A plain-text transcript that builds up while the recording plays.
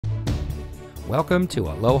Welcome to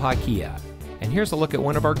Aloha Kia, and here's a look at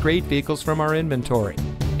one of our great vehicles from our inventory.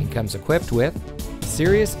 It comes equipped with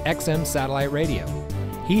Sirius XM satellite radio,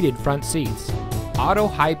 heated front seats, auto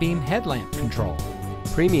high beam headlamp control,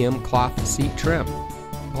 premium cloth seat trim,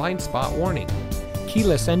 blind spot warning,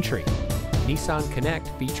 keyless entry, Nissan Connect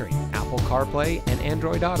featuring Apple CarPlay and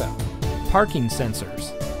Android Auto, parking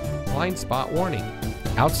sensors, blind spot warning,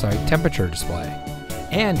 outside temperature display,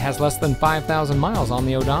 and has less than 5,000 miles on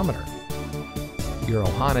the odometer. Your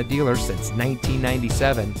Ohana dealer since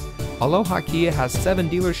 1997, Aloha Kia has 7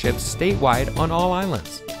 dealerships statewide on all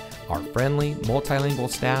islands. Our friendly, multilingual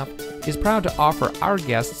staff is proud to offer our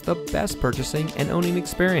guests the best purchasing and owning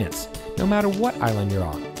experience, no matter what island you're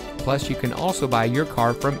on. Plus, you can also buy your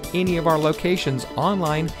car from any of our locations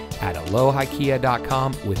online at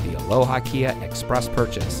alohakia.com with the Aloha Kia Express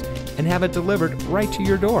purchase and have it delivered right to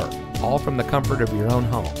your door, all from the comfort of your own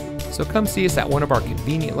home. So come see us at one of our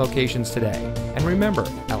convenient locations today. And remember,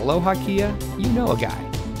 at Aloha Kia, you know a guy.